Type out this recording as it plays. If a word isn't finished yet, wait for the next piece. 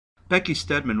Becky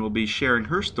Stedman will be sharing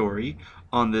her story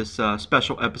on this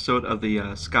special episode of the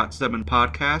Scott Stedman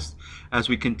podcast as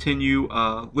we continue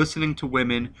listening to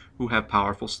women who have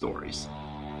powerful stories.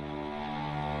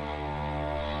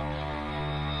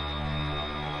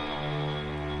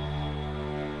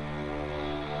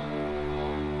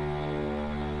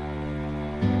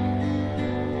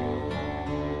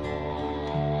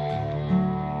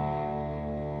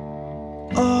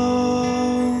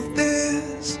 All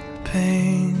this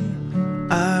pain,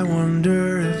 I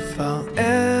wonder if I'll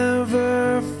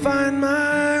ever find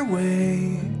my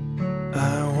way.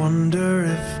 I wonder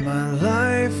if my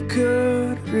life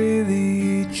could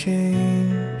really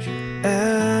change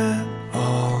at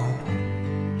all.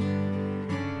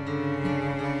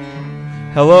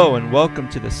 Hello and welcome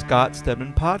to the Scott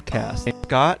Stedman podcast. I'm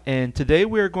Scott, and today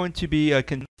we are going to be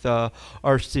continuing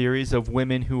our series of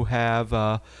women who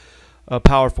have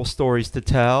powerful stories to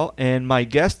tell. And my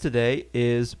guest today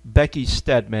is Becky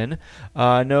Stedman.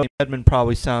 I know Stedman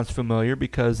probably sounds familiar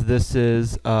because this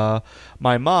is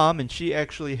my mom, and she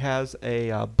actually has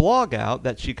a blog out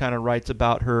that she kind of writes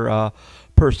about her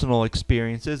personal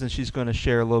experiences, and she's going to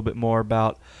share a little bit more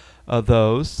about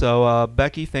those. So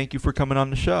Becky, thank you for coming on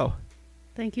the show.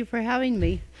 Thank you for having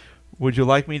me. Would you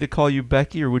like me to call you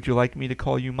Becky, or would you like me to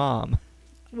call you Mom?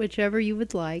 Whichever you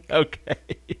would like. Okay.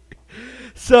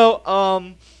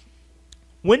 So,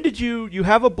 when did you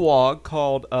have a blog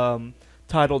called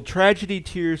titled "Tragedy,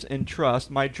 Tears, and Trust: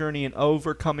 My Journey in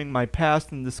Overcoming My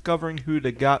Past and Discovering Who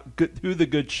the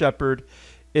Good Shepherd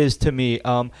Is to Me."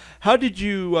 How did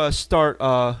you start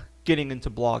getting into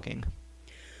blogging?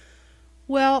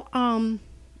 Well,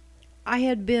 I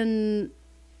had been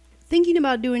thinking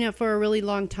about doing it for a really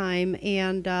long time,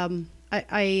 and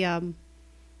I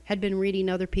had been reading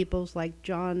other people's, like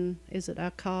John, is it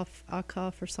Akoff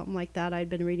or something like that. I'd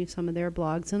been reading some of their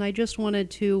blogs, and I just wanted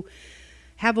to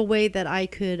have a way that I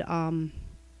could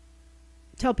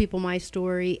tell people my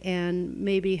story and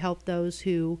maybe help those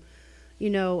who,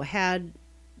 had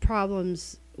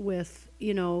problems with,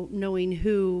 knowing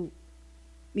who,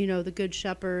 the Good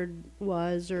Shepherd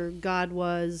was or God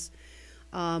was.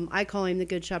 I call him the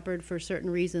Good Shepherd for certain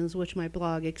reasons, which my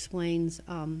blog explains.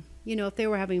 If they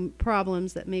were having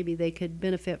problems, that maybe they could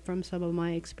benefit from some of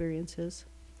my experiences.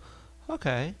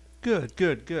 Okay,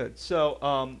 good. So,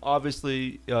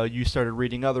 obviously, you started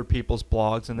reading other people's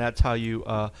blogs, and that's how you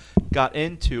got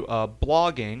into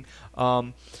blogging.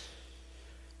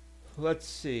 Let's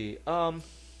see.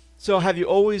 So, have you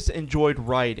always enjoyed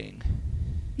writing?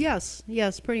 Yes,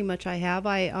 pretty much I have.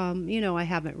 I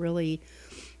haven't really...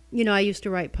 I used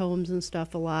to write poems and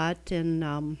stuff a lot,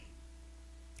 and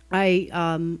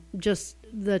just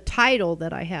the title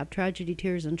that I have, Tragedy,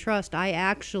 Tears, and Trust, I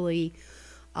actually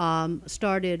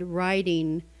started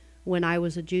writing when I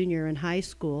was a junior in high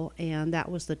school, and that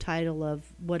was the title of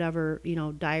whatever,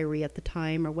 diary at the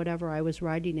time or whatever I was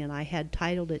writing in. I had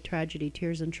titled it Tragedy,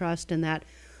 Tears, and Trust, and that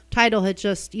title had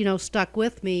just, stuck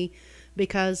with me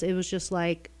because it was just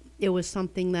like, it was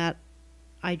something that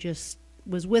I just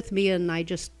was with me, and I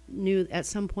just knew at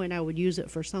some point I would use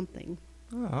it for something.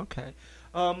 Oh, okay.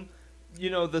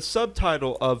 The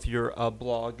subtitle of your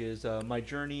blog is My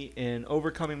Journey in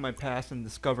Overcoming My Past and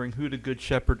Discovering Who the Good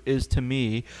Shepherd Is to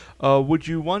Me. Would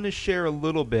you want to share a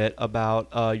little bit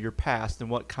about your past and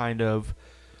what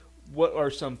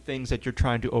are some things that you're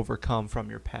trying to overcome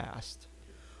from your past?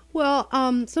 Well,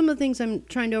 some of the things I'm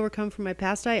trying to overcome from my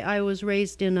past, I was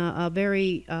raised in a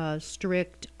very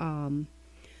strict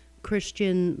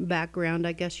Christian background,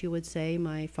 I guess you would say.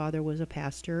 My father was a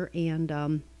pastor, and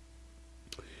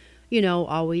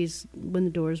always when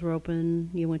the doors were open,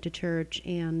 you went to church,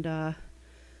 and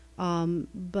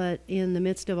but in the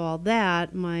midst of all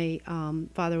that, my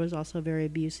father was also very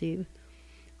abusive,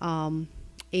 and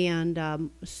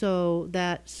so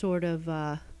that sort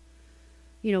of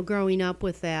growing up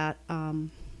with that,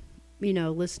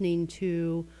 listening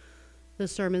to the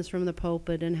sermons from the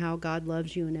pulpit and how God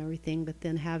loves you and everything, but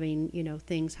then having,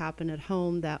 things happen at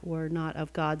home that were not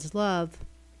of God's love,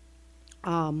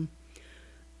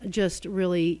 just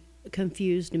really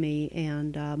confused me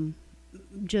and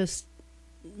just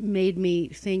made me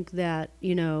think that,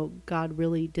 God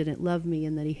really didn't love me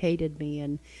and that he hated me.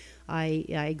 And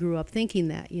I grew up thinking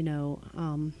that,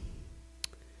 and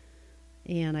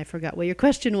I forgot what your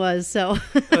question was, so.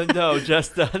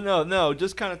 Just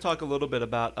kind of talk a little bit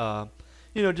about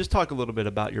talk a little bit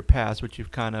about your past, which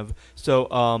you've kind of,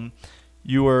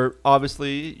 you were,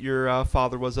 obviously, your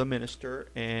father was a minister,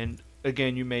 and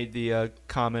again, you made the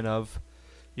comment of,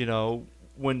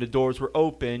 when the doors were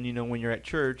open, when you're at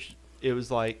church, it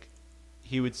was like,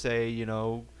 he would say,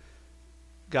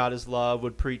 God is love,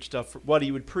 would preach stuff, what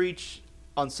he would preach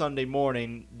on Sunday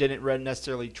morning didn't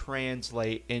necessarily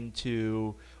translate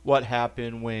into what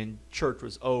happened when church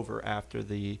was over after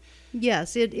the.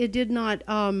 Yes, it did not.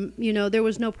 There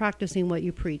was no practicing what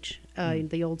you preach.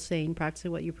 The old saying,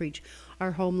 practicing what you preach.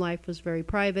 Our home life was very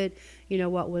private.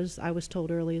 I was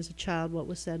told early as a child, what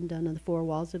was said and done in the four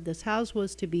walls of this house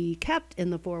was to be kept in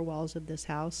the four walls of this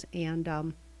house. And,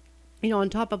 on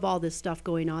top of all this stuff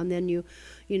going on, then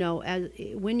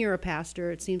when you're a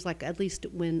pastor, it seems like, at least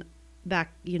when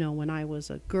I was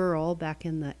a girl, back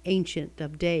in the ancient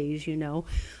of days,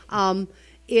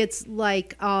 it's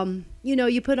like,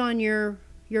 you put on your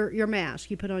mask,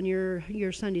 you put on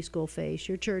your Sunday school face,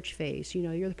 your church face,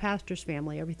 you're the pastor's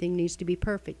family. Everything needs to be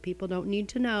perfect. People don't need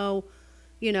to know,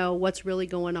 what's really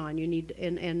going on. You need,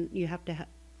 and you have to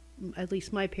at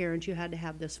least my parents, you had to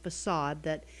have this facade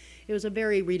that it was a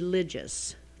very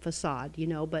religious facade,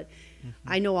 but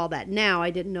I know all that now.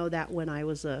 I didn't know that when I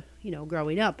was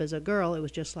growing up as a girl. It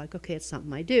was just like, okay, it's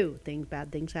something I do.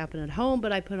 Bad things happen at home,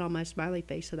 but I put on my smiley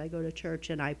face and I go to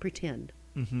church and I pretend.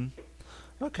 Mm-hmm.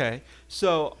 Okay,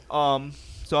 so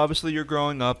obviously you're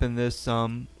growing up in this a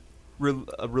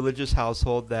religious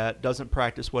household that doesn't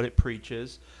practice what it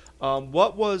preaches.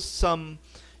 What was some?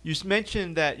 You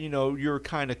mentioned that you're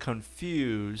kind of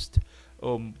confused,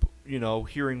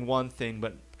 hearing one thing,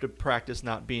 but the practice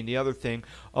not being the other thing.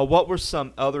 What were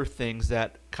some other things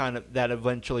that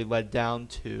eventually led down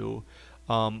to,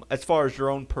 as far as your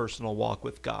own personal walk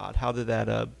with God? How did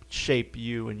that shape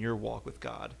you and your walk with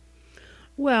God?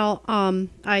 Well,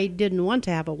 I didn't want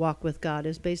to have a walk with God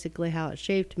is basically how it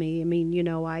shaped me. I mean,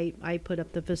 I put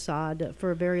up the facade for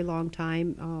a very long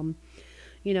time,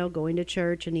 going to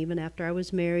church. And even after I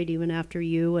was married, even after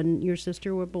you and your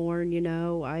sister were born,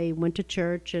 I went to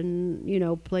church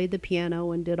and, played the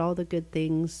piano and did all the good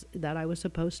things that I was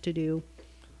supposed to do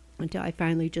until I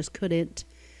finally just couldn't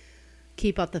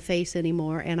keep up the face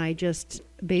anymore. And I just,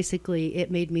 basically,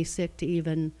 it made me sick to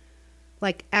even,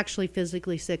 actually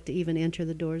physically sick to even enter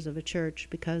the doors of a church,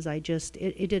 because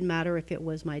it didn't matter if it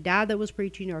was my dad that was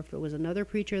preaching or if it was another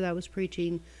preacher that was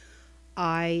preaching.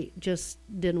 I just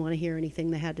didn't want to hear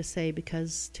anything they had to say,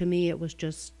 because to me it was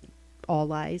just all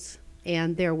lies.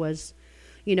 And there was,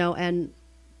 and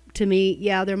to me,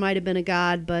 yeah, there might have been a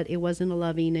God, but it wasn't a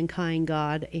loving and kind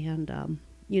God. And,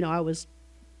 I was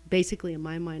basically, in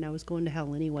my mind, I was going to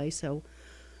hell anyway. So,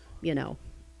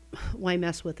 why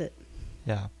mess with it?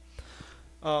 Yeah.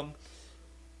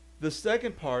 The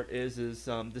second part is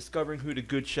discovering who the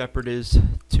Good Shepherd is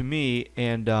to me.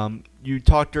 And you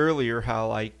talked earlier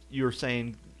how, you were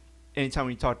saying anytime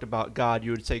you talked about God,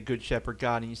 you would say Good Shepherd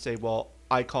God, and you say, well,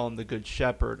 I call him the Good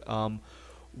Shepherd.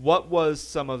 What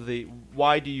was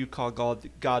why do you call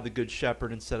God the Good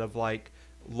Shepherd instead of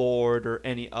Lord or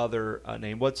any other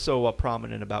name? What's so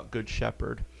prominent about Good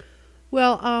Shepherd?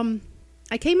 Well,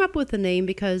 I came up with the name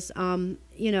because,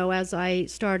 as I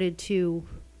started to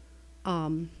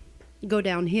go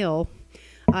downhill,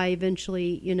 I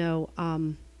eventually,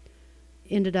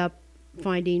 ended up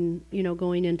finding,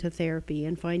 going into therapy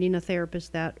and finding a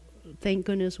therapist that, thank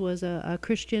goodness, was a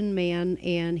Christian man,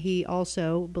 and he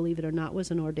also, believe it or not, was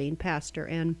an ordained pastor.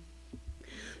 And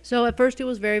so at first it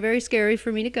was very, very scary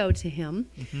for me to go to him.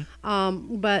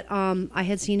 Mm-hmm. But I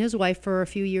had seen his wife for a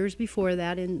few years before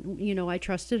that, and, I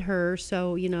trusted her.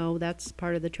 So, that's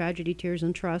part of the tragedy, tears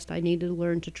and trust. I needed to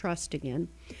learn to trust again.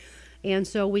 And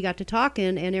so we got to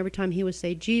talking, and every time he would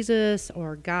say Jesus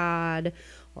or God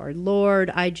or Lord,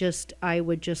 I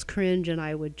would just cringe, and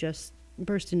I would just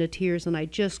burst into tears, and I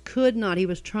just could not. He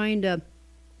was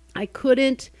I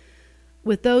couldn't,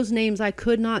 with those names, I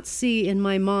could not see in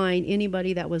my mind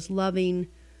anybody that was loving,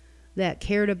 that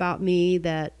cared about me,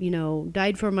 that,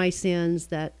 died for my sins,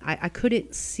 that I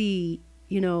couldn't see,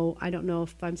 I don't know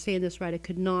if I'm saying this right, I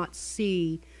could not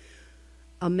see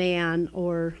a man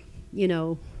or,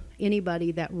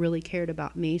 anybody that really cared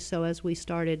about me. So as we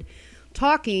started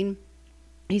talking,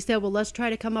 he said, well, let's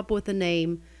try to come up with a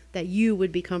name that you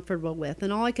would be comfortable with.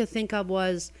 And all I could think of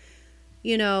was,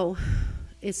 it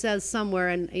says somewhere,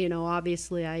 and,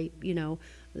 obviously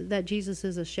that Jesus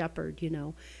is a shepherd,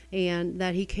 and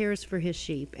that he cares for his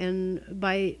sheep. And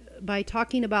by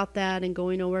talking about that and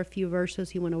going over a few verses,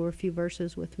 he went over a few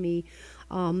verses with me,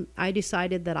 I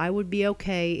decided that I would be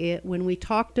okay when we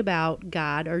talked about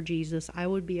God or Jesus, I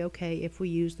would be okay if we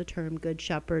used the term Good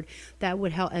Shepherd. That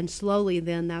would help. And slowly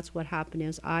then that's what happened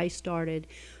is I started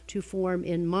to form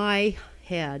in my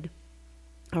head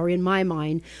or in my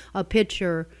mind a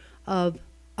picture of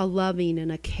a loving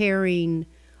and a caring,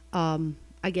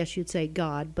 I guess you'd say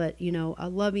God, but, a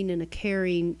loving and a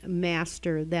caring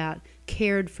master that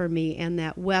cared for me and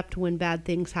that wept when bad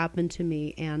things happened to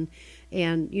me and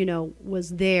was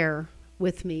there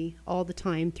with me all the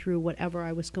time through whatever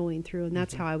I was going through, and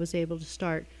that's how I was able to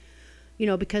start.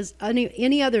 Because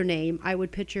any other name, I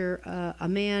would picture a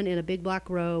man in a big black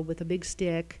robe with a big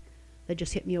stick that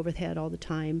just hit me over the head all the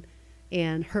time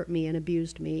and hurt me and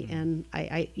abused me. And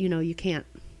I you can't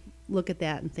look at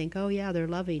that and think, oh yeah, they're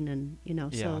loving,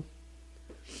 and so.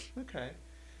 Okay,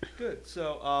 good.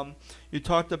 So you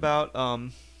talked about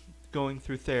going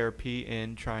through therapy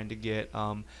and trying to get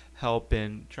help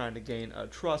and trying to gain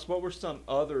trust. What were some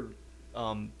other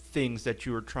things that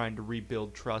you were trying to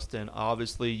rebuild trust in?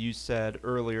 Obviously, you said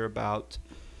earlier about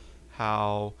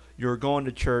how you were going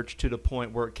to church to the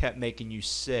point where it kept making you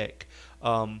sick,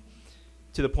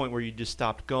 to the point where you just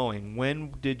stopped going.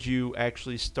 When did you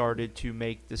actually started to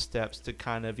make the steps to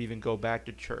kind of even go back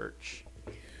to church?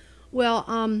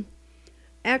 Well,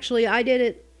 actually, I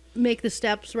didn't make the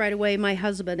steps right away. My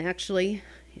husband, actually,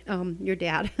 your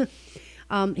dad,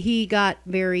 he got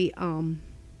very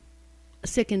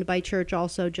sickened by church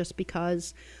also, just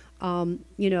because,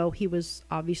 he was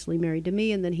obviously married to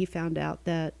me, and then he found out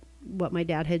that what my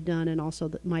dad had done, and also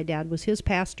that my dad was his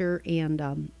pastor,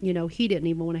 and, he didn't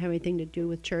even want to have anything to do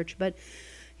with church, but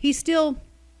he still,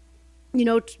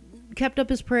 kept up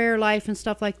his prayer life and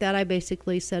stuff like that. I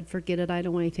basically said, forget it, I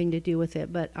don't want anything to do with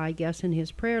it. But I guess in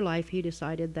his prayer life, he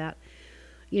decided that,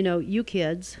 you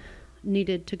kids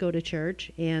needed to go to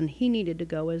church, and he needed to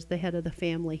go as the head of the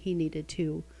family. He needed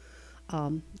to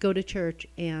go to church,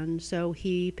 and so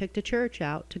he picked a church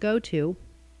out to go to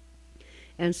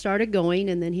and started going.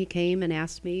 And then he came and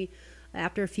asked me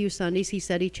after a few Sundays. He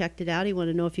said he checked it out. He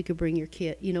wanted to know if you could bring your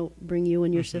kid, bring you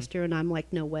and your sister. And I'm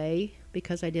like, no way,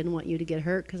 because I didn't want you to get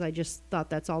hurt, because I just thought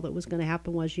that's all that was going to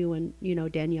happen, was you and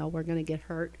Danielle were going to get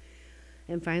hurt.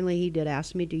 And finally he did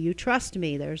ask me, do you trust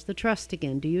me? There's the trust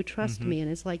again. Do you trust me? And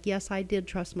it's like, yes, I did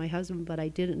trust my husband, but I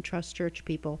didn't trust church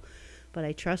people. But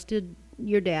I trusted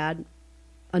your dad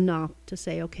enough to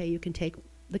say, okay, you can take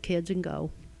the kids and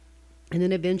go. And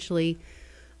then eventually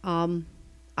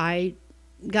I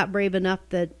got brave enough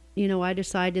that, I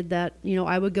decided that,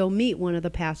 I would go meet one of the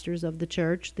pastors of the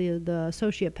church, the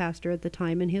associate pastor at the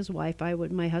time, and his wife.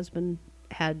 My husband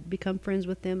had become friends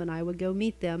with them, and I would go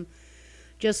meet them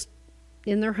just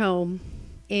in their home.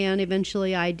 And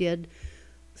eventually I did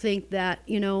think that,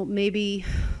 maybe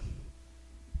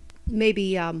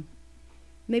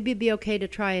it'd be okay to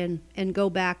try and go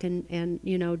back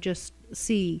and just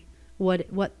see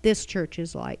what this church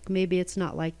is like. Maybe it's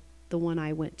not like the one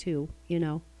I went to,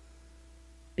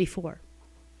 before.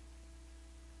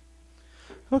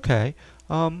 Okay.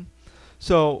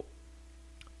 So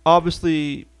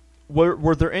obviously,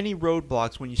 were there any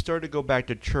roadblocks when you started to go back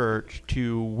to church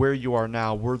to where you are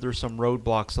now? Were there some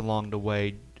roadblocks along the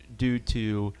way due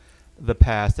to the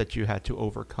past that you had to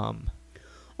overcome?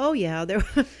 Oh yeah,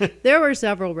 there were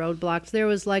several roadblocks. There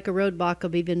was like a roadblock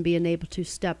of even being able to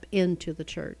step into the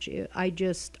church. I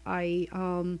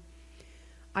didn't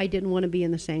want to be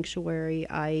in the sanctuary.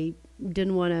 I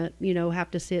didn't want to,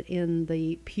 have to sit in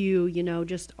the pew.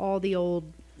 Just all the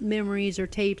old memories or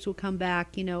tapes will come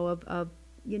back, of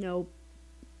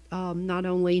not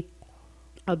only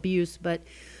abuse, but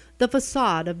the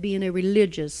facade of being a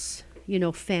religious,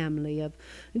 family, of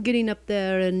getting up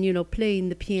there and, playing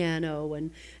the piano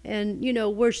and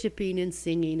worshiping and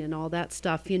singing and all that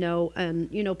stuff, and,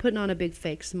 putting on a big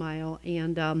fake smile.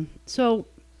 And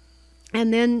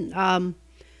and then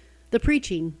the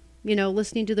preaching,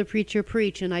 listening to the preacher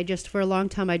preach. And for a long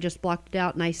time, I just blocked it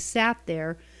out, and I sat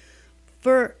there.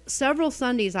 For several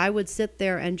Sundays, I would sit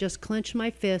there and just clench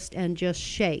my fist and just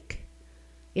shake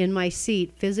in my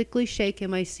seat, physically shake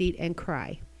in my seat and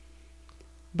cry.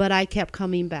 But I kept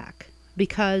coming back,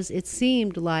 because it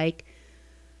seemed like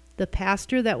the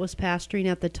pastor that was pastoring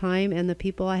at the time and the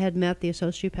people I had met, the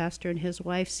associate pastor and his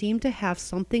wife, seemed to have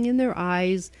something in their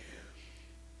eyes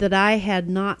that I had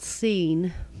not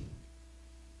seen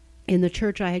in the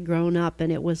church I had grown up.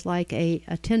 And it was like a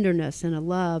tenderness and a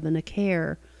love and a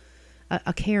care,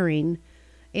 a caring.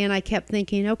 And I kept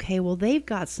thinking, okay, well, they've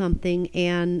got something.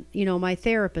 And, my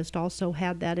therapist also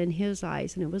had that in his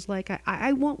eyes. And it was like,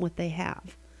 I want what they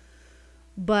have.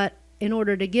 But in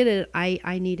order to get it,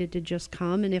 I needed to just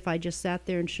come. And if I just sat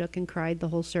there and shook and cried the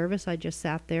whole service, I just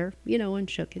sat there, and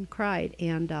shook and cried.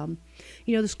 And,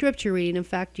 the scripture reading, in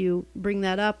fact, you bring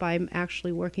that up. I'm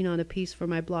actually working on a piece for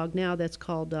my blog now that's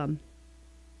called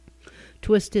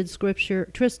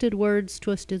Twisted Words,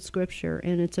 Twisted Scripture.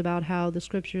 And it's about how the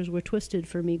scriptures were twisted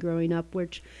for me growing up,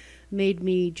 which made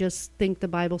me just think the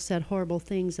Bible said horrible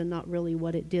things and not really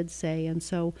what it did say. And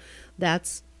so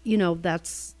that's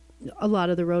a lot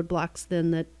of the roadblocks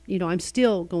then that, I'm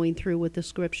still going through with the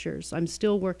scriptures. I'm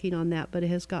still working on that, but it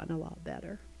has gotten a lot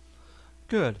better.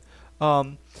 Good.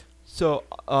 Um, so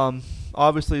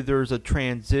obviously there's a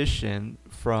transition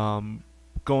from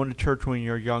going to church when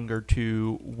you're younger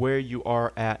to where you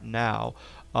are at now.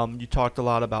 You talked a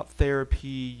lot about therapy.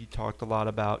 You talked a lot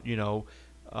about,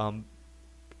 um,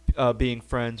 being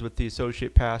friends with the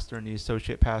associate pastor and the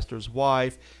associate pastor's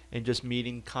wife, and just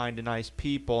meeting kind and nice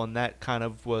people, and that kind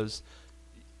of was,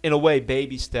 in a way,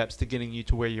 baby steps to getting you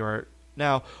to where you are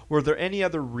now. Were there any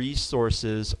other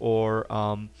resources or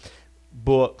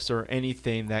books or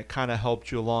anything that kind of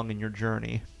helped you along in your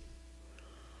journey?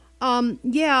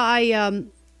 Yeah,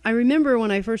 I remember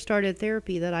when I first started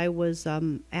therapy that I was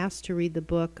asked to read the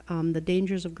book, The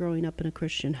Dangers of Growing Up in a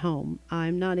Christian Home.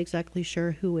 I'm not exactly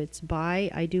sure who it's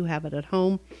by. I do have it at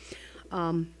home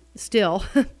still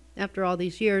after all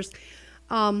these years.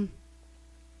 And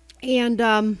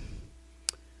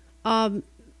I'm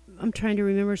trying to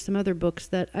remember some other books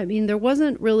there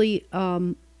wasn't really,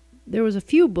 there was a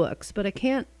few books, but I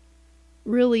can't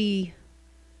really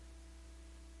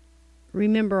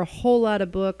remember a whole lot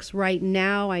of books right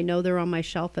now. I know they're on my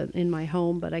shelf in my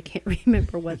home, but I can't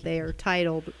remember what they are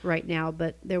titled right now.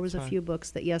 But there was a few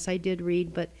books that, yes, I did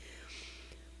read, but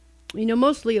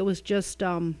mostly it was just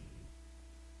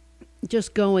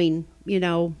going,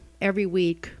 every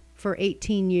week for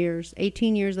 18 years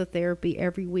of therapy,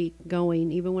 every week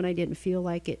going, even when I didn't feel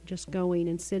like it, just going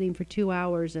and sitting for 2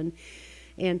 hours and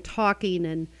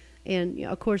talking and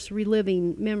of course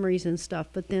reliving memories and stuff,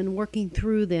 but then working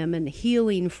through them and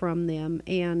healing from them,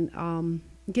 and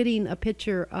getting a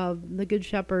picture of the Good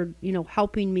Shepherd,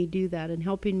 helping me do that and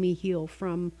helping me heal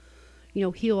from,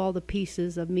 heal all the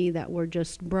pieces of me that were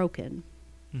just broken.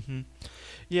 Mm-hmm.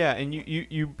 Yeah, and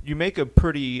you make a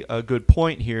pretty good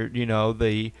point here.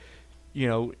 You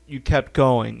kept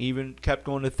going, even kept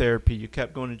going to therapy, you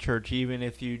kept going to church, even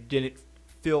if you didn't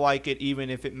feel like it, even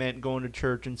if it meant going to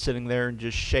church and sitting there and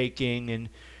just shaking and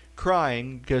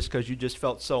crying just because you just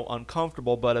felt so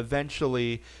uncomfortable. But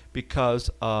eventually, because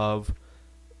of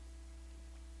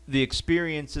the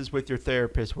experiences with your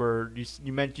therapist, where you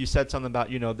said something about,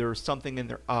 there was something in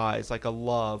their eyes, like a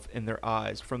love in their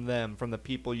eyes from them, from the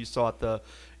people you saw at the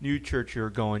new church you were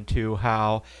going to,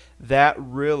 how that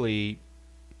really,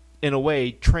 in a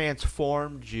way,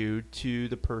 transformed you to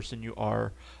the person you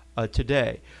are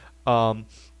today. Yeah,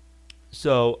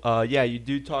 you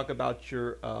do talk about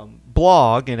your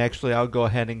blog, and actually I'll go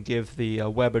ahead and give the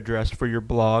web address for your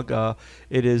blog.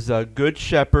 It is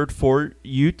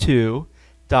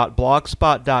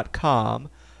goodshepherdforyou2.blogspot.com.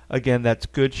 Again, that's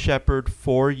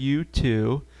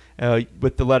goodshepherdforyou2,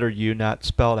 with the letter U not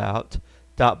spelled out,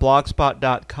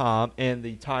 .blogspot.com, and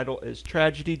the title is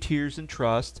Tragedy, Tears, and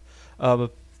Trust,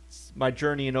 my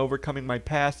journey in overcoming my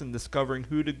past and discovering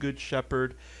who the Good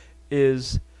Shepherd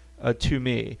is to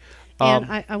me.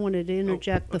 And I wanted to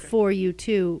interject the for you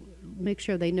too. Make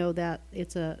sure they know that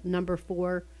it's a number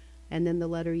 4 and then the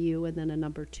letter U and then a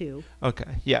number 2.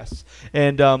 Okay, yes.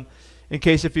 And in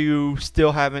case if you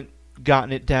still haven't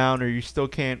gotten it down or you still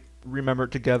can't remember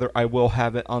it together, I will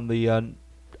have it on the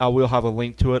I will have a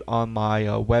link to it on my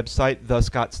website,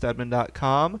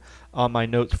 thescottstedman.com, on my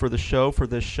notes for this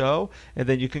show, and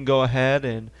then you can go ahead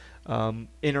and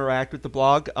interact with the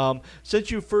blog.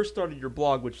 Since you first started your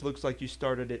blog, which looks like you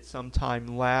started it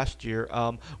sometime last year,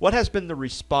 what has been the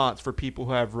response for people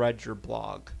who have read your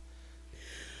blog?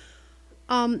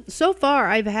 So far,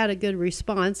 I've had a good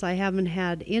response. I haven't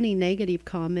had any negative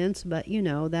comments, but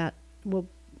that will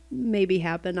maybe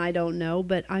happen. I don't know,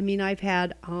 but I've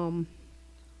had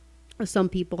some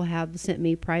people have sent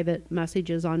me private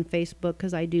messages on Facebook,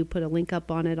 because I do put a link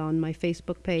up on it on my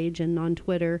Facebook page and on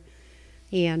Twitter.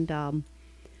 And,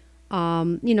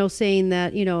 saying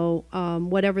that,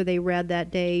 whatever they read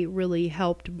that day really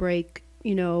helped break,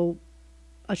 a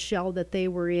shell that they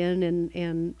were in,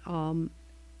 and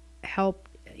helped.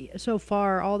 So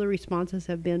far, all the responses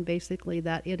have been basically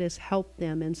that it has helped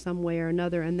them in some way or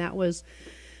another. And that was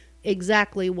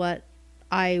exactly what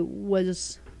I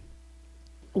was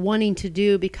wanting to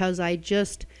do, because I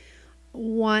just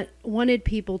wanted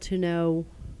people to know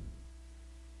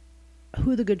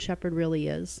who the Good Shepherd really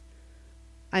is.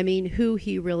 Who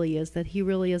he really is, that he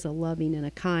really is a loving and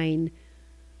a kind,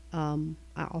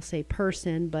 I'll say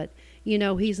person, but,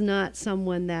 he's not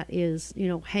someone that is,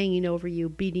 hanging over you,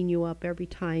 beating you up every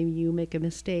time you make a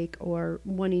mistake or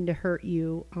wanting to hurt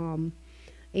you.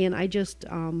 And I just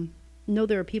know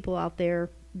there are people out there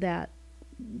that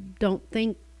don't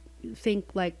think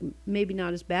like, maybe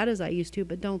not as bad as I used to,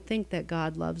 but don't think that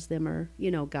God loves them, or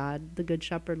God, the Good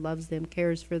Shepherd, loves them,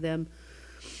 cares for them.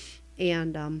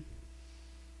 And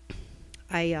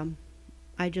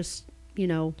I just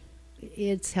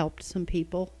it's helped some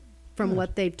people from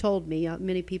what they've told me.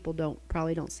 Many people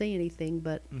probably don't say anything,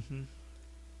 but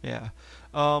yeah.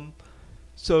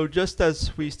 So just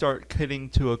as we start getting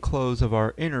to a close of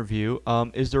our interview,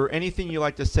 is there anything you'd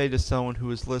like to say to someone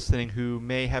who is listening who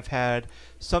may have had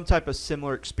some type of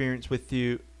similar experience with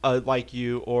you, like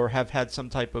you, or have had some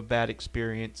type of bad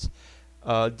experience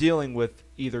dealing with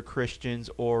either Christians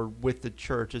or with the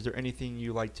church? Is there anything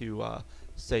you like to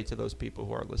say to those people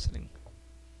who are listening?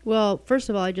 Well, first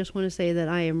of all, I just want to say that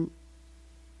I am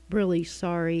really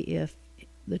sorry if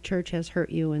the church has hurt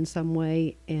you in some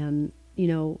way and,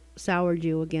 soured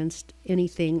you against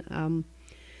anything.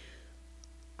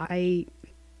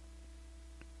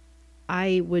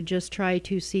 I would just try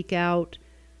to seek out,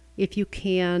 if you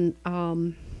can,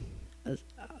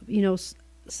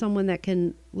 someone that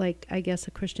can, like, I guess,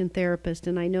 a Christian therapist.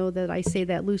 And I know that I say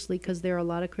that loosely because there are a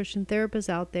lot of Christian therapists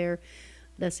out there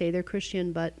that say they're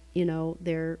Christian, but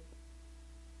they're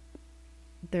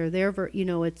there for,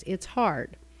 it's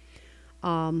hard.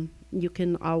 You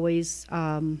can always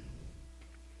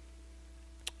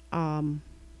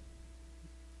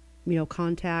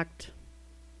contact,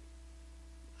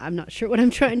 I'm not sure what I'm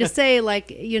trying to say,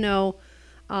 like,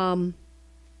 I'm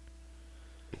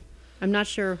not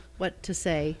sure what to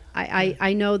say.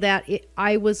 I know that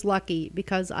I was lucky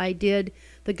because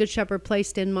the Good Shepherd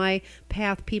placed in my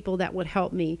path people that would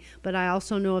help me. But I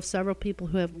also know of several people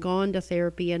who have gone to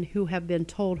therapy and who have been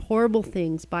told horrible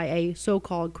things by a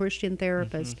so-called Christian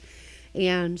therapist.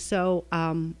 And so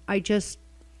I just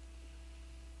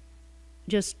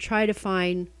try to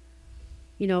find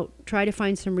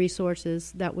some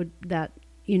resources that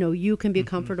you can be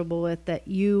comfortable with, that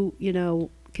you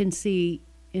can see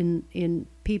in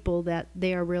people that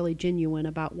they are really genuine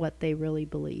about what they really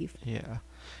believe. Yeah.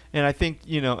 And I think,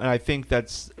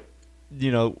 that's,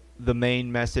 the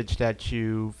main message that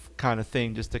you've kind of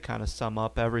thing, just to kind of sum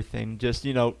up everything, just,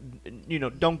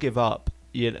 don't give up.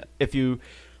 If you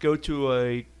go to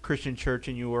a Christian church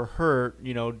and you were hurt,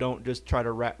 don't just try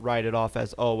to write it off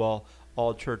as, oh, well,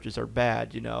 all churches are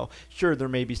bad. Sure, there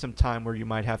may be some time where you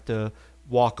might have to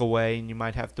walk away and you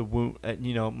might have to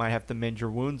might have to mend your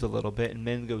wounds a little bit and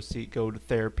then go to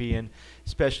therapy. And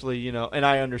especially, and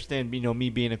I understand, me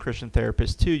being a Christian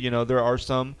therapist too, there are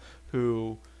some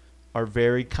who are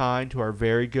very kind, who are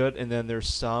very good, and then there's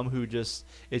some who just,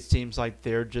 it seems like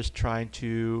they're just trying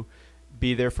to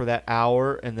be there for that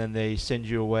hour and then they send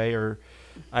you away. Or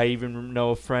I even know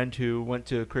a friend who went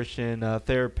to a Christian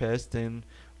therapist and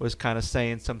was kind of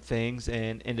saying some things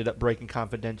and ended up breaking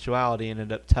confidentiality and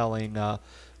ended up telling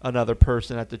another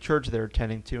person at the church they're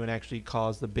attending to, and actually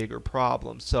caused the bigger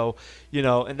problem. So,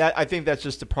 and that, I think that's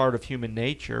just a part of human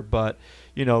nature. But,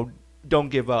 don't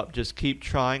give up. Just keep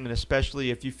trying, and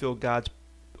especially if you feel God's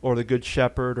or the Good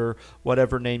Shepherd or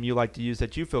whatever name you like to use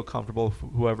that you feel comfortable,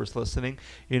 whoever's listening,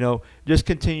 just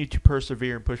continue to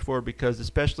persevere and push forward, because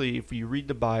especially if you read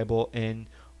the Bible and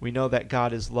we know that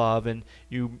God is love, and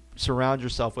you surround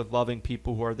yourself with loving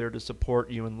people who are there to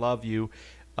support you and love you,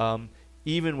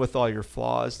 even with all your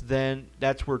flaws, then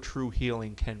that's where true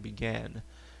healing can begin.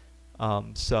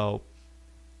 So,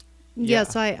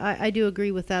 yes, I do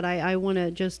agree with that. I want to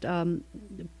just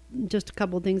a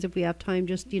couple of things, if we have time,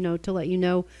 just, to let you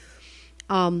know.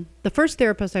 The first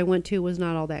therapist I went to was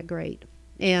not all that great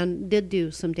and did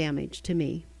do some damage to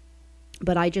me.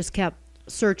 But I just kept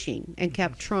searching and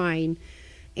kept trying.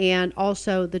 And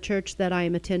also the church that I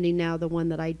am attending now, the one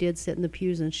that I did sit in the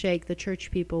pews and shake, the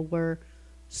church people were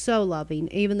so loving,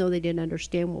 even though they didn't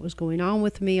understand what was going on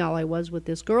with me. All I was with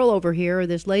this girl over here, or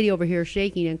this lady over here,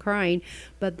 shaking and crying,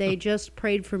 but they just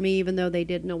prayed for me, even though they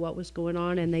didn't know what was going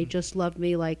on, and they just loved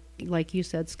me, like you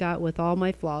said, Scott, with all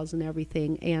my flaws and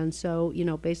everything. And so,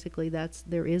 basically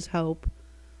there is hope,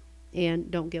 and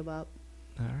don't give up.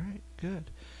 All right, good.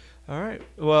 All right.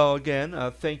 Well,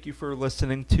 again, thank you for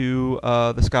listening to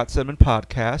the Scott Stedman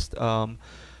podcast.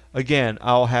 Again,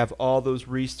 I'll have all those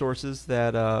resources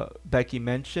that Becky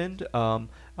mentioned. I'll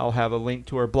have a link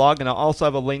to her blog, and I'll also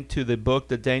have a link to the book,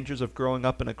 The Dangers of Growing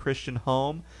Up in a Christian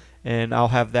Home, and I'll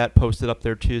have that posted up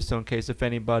there too, so in case if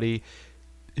anybody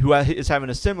who is having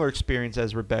a similar experience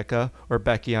as Rebecca, or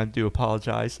Becky, I do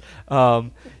apologize,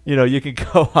 you can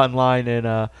go online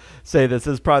and say, this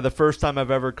is probably the first time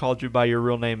I've ever called you by your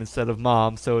real name instead of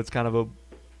Mom, so it's kind of a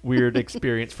weird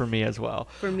experience for me as well.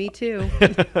 For me too.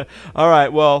 All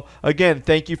right. Well, again,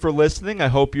 thank you for listening. I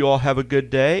hope you all have a good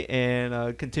day,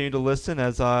 and continue to listen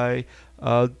as I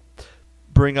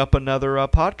bring up another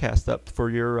podcast up for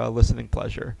your listening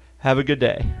pleasure. Have a good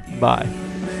day. Bye.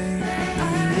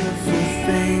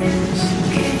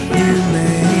 You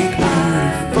make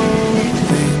beautiful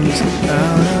things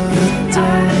out